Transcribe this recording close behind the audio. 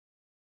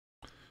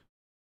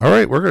All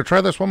right, we're going to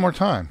try this one more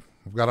time.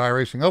 We've got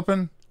iRacing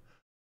open.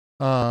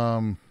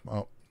 Let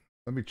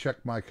me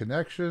check my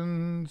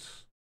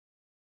connections.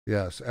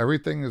 Yes,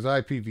 everything is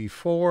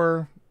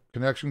IPv4.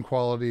 Connection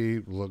quality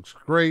looks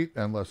great,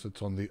 unless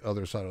it's on the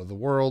other side of the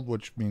world,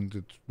 which means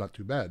it's not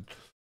too bad.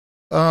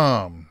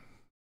 And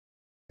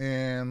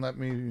let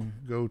me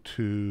go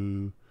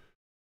to,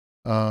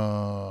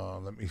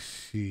 let me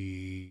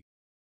see.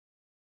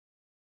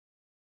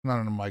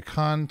 Not under my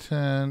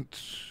content.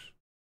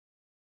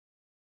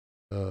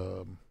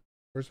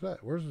 Where's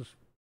that? Where's this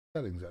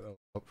settings at? Oh,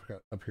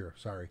 up here.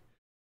 Sorry.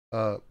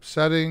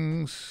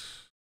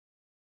 Settings.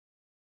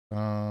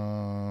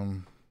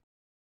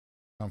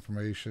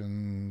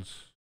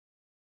 Confirmations.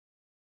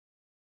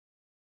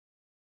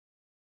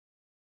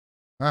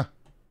 Huh.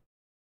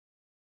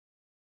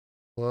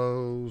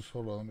 Close.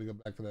 Hold on. Let me go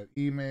back to that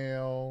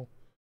email.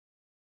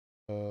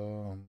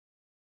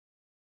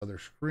 Other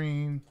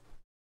screen.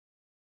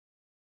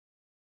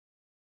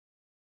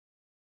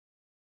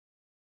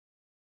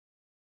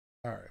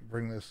 All right.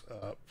 Bring this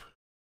up.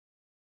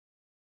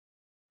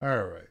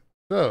 All right.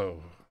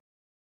 So,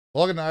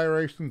 log into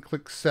iRacing,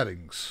 click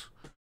settings.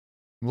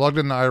 I'm logged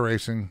into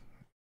iRacing.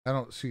 I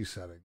don't see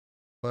settings,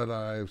 but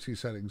I see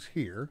settings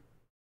here.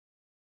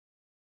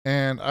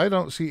 And I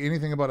don't see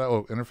anything about,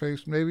 oh,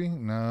 interface maybe?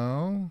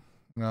 No.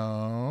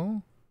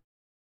 No.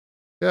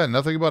 Yeah,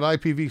 nothing about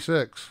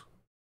IPv6.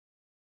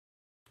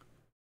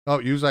 Oh,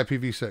 use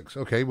IPv6.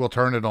 Okay, we'll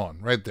turn it on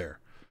right there.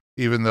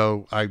 Even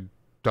though I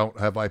don't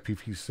have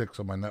IPv6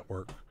 on my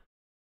network.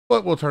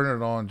 But we'll turn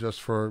it on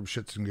just for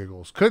shits and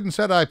giggles. Couldn't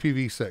set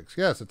IPv6.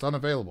 Yes, it's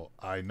unavailable.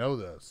 I know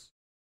this.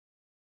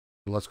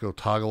 Let's go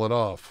toggle it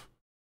off.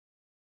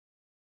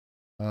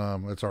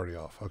 It's already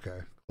off.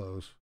 Okay,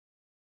 close.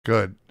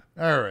 Good.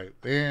 All right,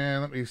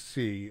 and let me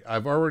see.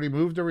 I've already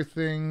moved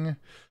everything.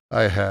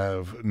 I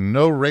have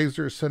no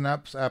Razor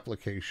Synapse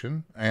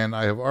application, and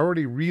I have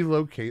already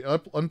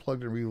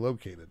unplugged and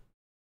relocated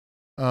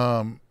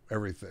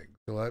everything.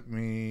 So let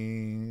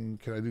me,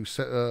 can I do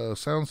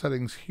sound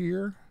settings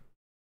here?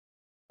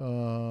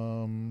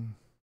 No.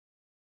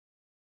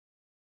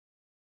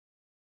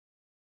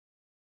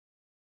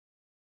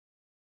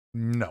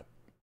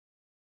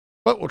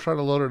 But we'll try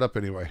to load it up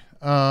anyway.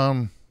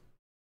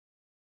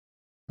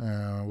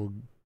 We'll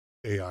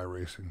AI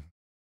racing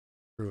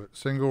through it.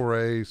 Single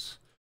race.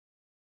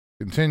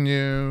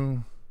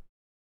 Continue.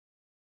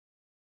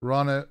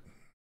 Run it.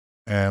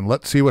 And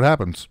let's see what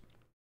happens.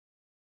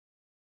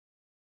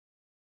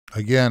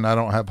 Again, I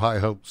don't have high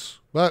hopes,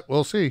 but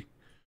we'll see.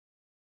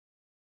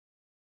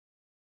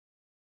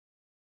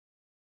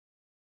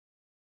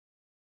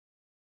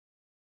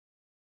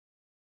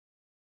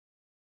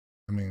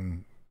 I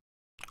mean,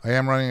 I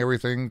am running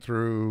everything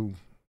through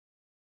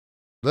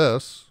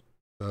this,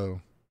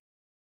 so.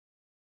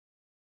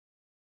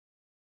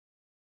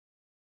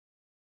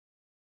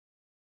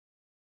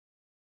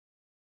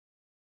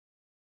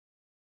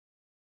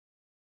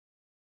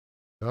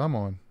 Come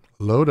on.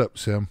 Load up,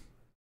 Sim.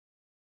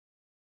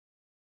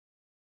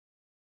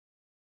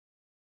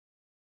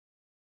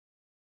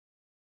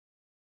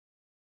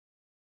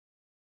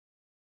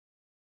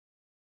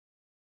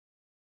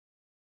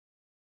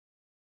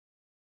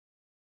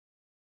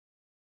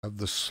 I have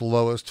the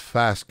slowest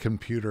fast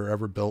computer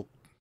ever built.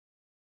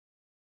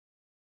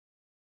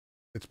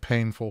 It's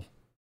painful.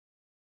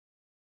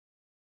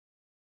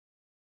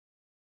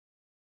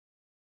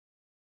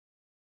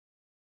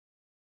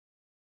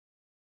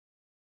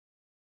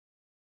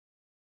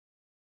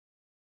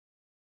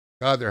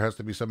 God, there has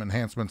to be some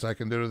enhancements I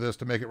can do to this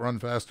to make it run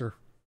faster.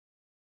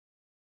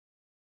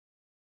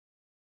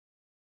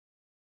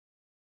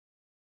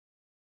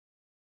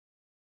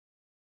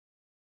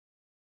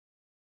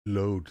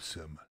 Load,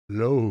 Sim.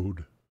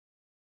 Load.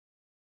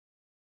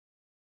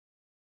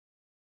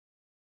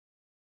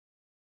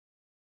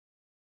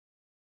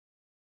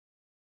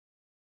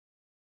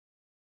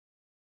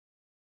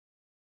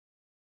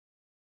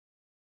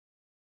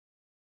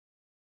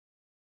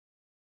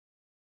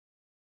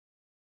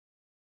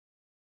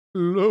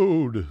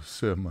 Load,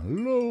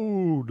 Sim.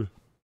 Load.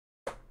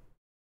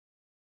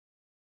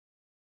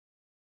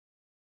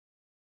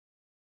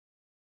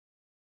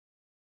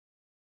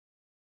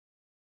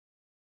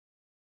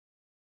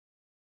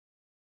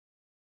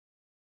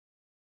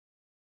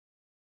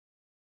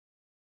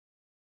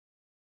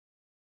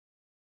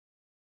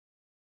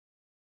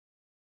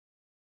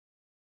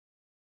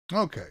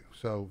 Okay,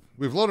 so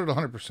we've loaded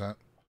 100%.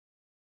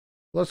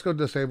 Let's go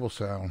disable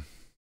sound.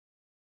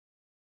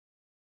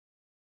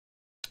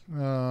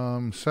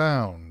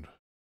 Sound.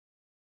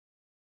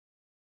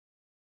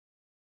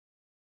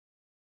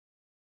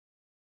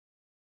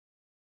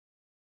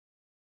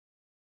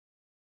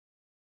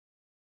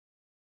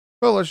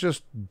 Well, let's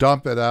just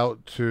dump it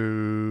out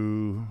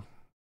to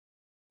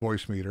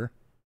voice meter.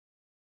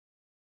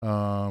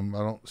 I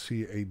don't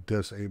see a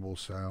disable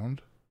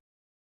sound.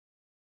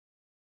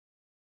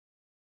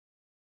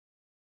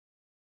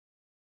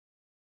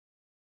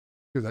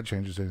 If that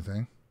changes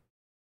anything.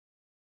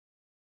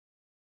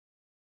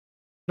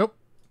 Nope.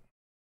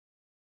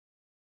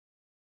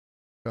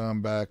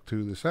 Come back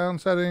to the sound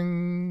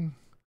setting.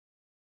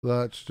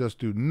 Let's just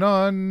do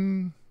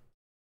none.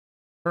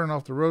 Turn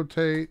off the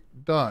rotate.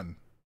 Done.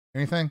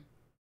 Anything?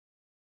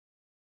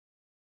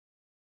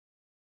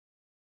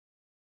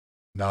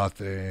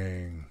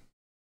 Nothing.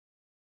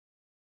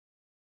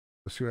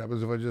 Let's see what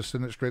happens if I just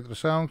send it straight to the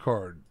sound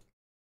card.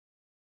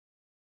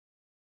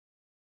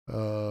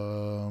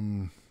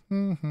 The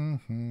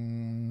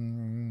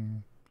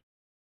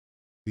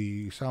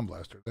sound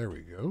blaster. There we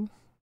go.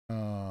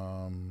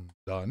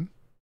 Done.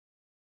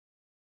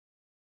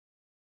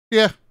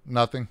 Yeah,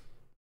 nothing.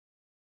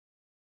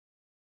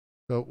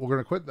 So we're going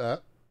to quit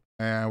that,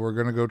 and we're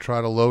going to go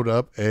try to load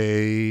up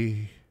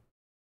a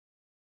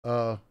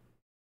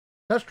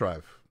test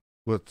drive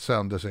with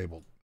sound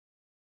disabled.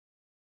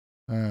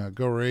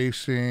 Go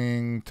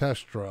racing,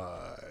 test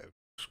drive.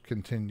 Just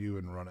continue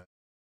and run it.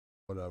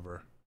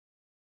 Whatever.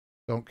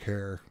 Don't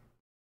care.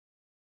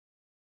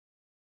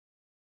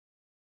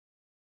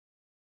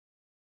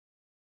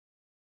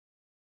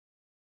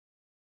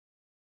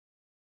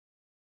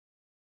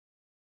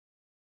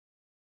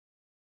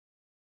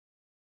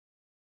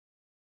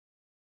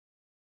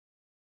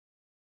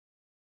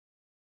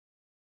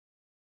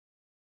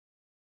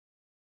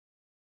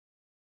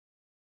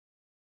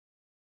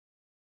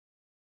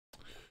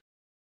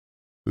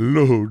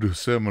 Load,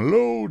 sim,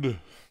 load.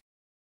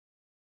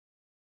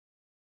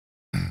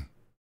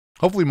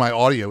 Hopefully my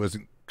audio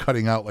isn't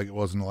cutting out like it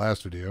was in the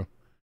last video.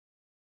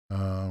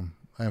 In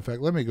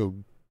fact, let me go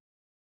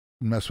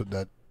mess with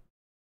that.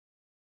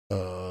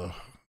 Let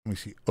me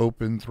see.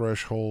 Open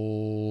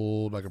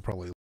threshold. I could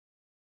probably.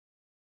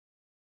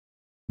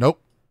 Nope.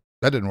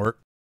 That didn't work.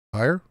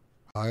 Higher?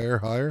 Higher,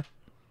 higher.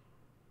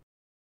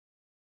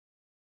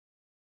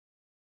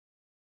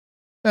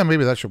 Yeah,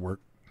 maybe that should work.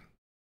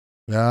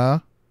 Yeah.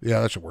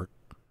 Yeah, that should work.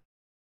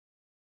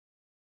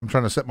 I'm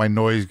trying to set my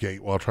noise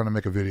gate while trying to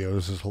make a video.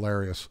 This is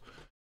hilarious.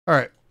 All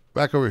right.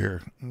 Back over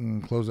here.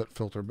 Close that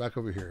filter. Back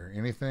over here.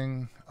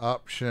 Anything?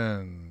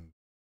 Option.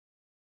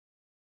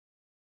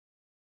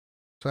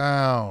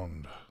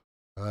 Sound.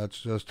 Let's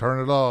just turn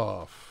it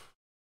off.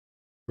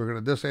 We're going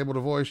to disable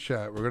the voice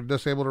chat. We're going to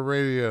disable the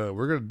radio.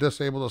 We're going to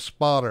disable the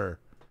spotter.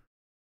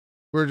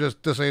 We're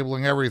just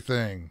disabling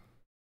everything.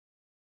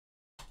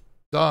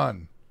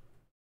 Done.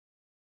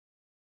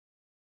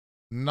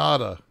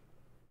 Nada.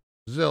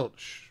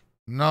 Zilch.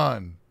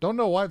 None. Don't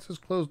know why it says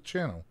closed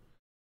channel.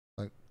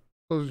 Like,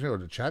 closed channel,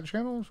 the chat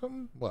channel or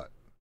something? What?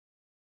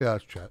 Yeah,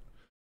 it's chat.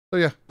 So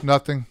yeah,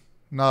 nothing.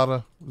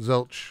 Nada.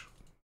 Zilch.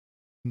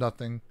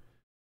 Nothing.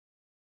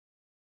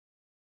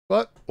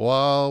 But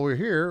while we're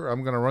here,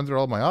 I'm going to run through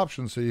all my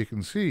options so you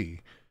can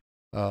see.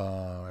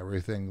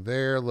 Everything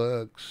there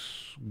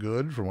looks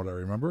good from what I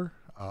remember.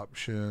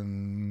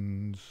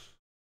 Options.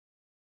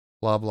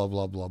 Blah, blah,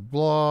 blah, blah,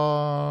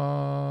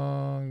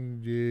 blah.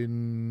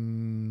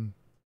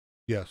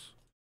 Yes.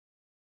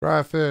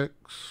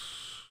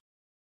 Graphics.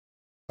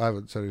 I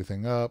haven't set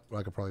anything up.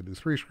 I could probably do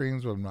 3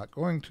 screens, but I'm not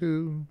going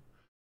to.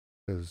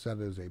 Because that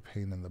is a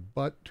pain in the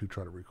butt to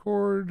try to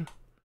record.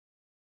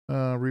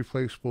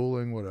 Replay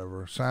spooling,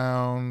 whatever.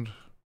 Sound.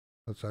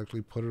 Let's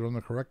actually put it on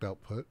the correct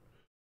output.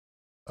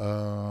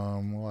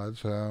 We'll add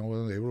sound.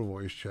 We'll enable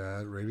voice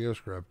chat, radio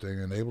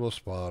scripting, enable a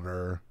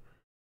spotter.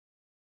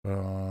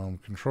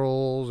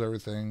 Controls,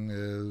 everything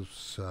is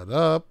set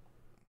up.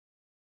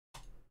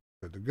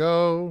 Good to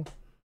go.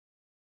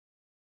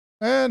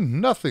 And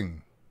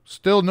nothing.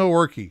 Still no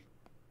workie.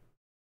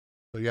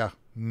 So yeah,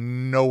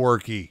 no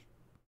workie.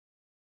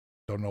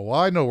 Don't know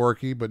why no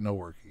workie, but no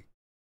workie.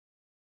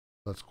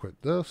 Let's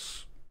quit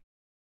this.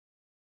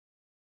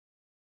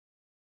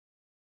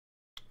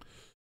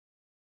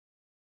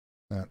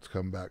 Let's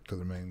come back to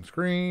the main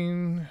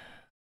screen.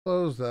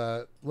 Close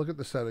that. Look at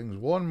the settings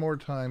one more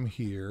time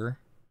here.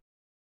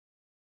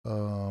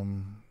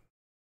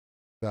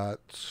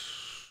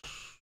 That's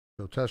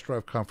so test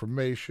drive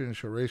confirmation,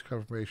 show race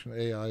confirmation,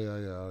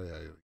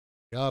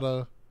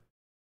 yada.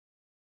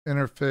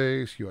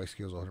 Interface, UI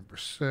skills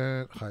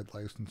 100%, hide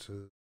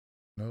licenses.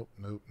 Nope.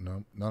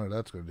 None of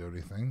that's going to do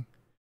anything.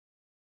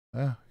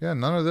 Yeah,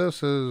 none of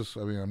this is,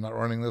 I mean, I'm not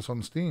running this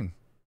on Steam.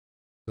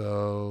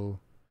 So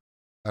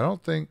I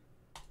don't think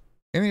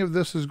any of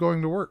this is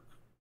going to work.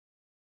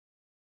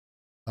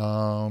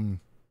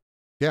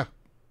 Yeah,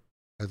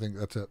 I think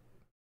that's it.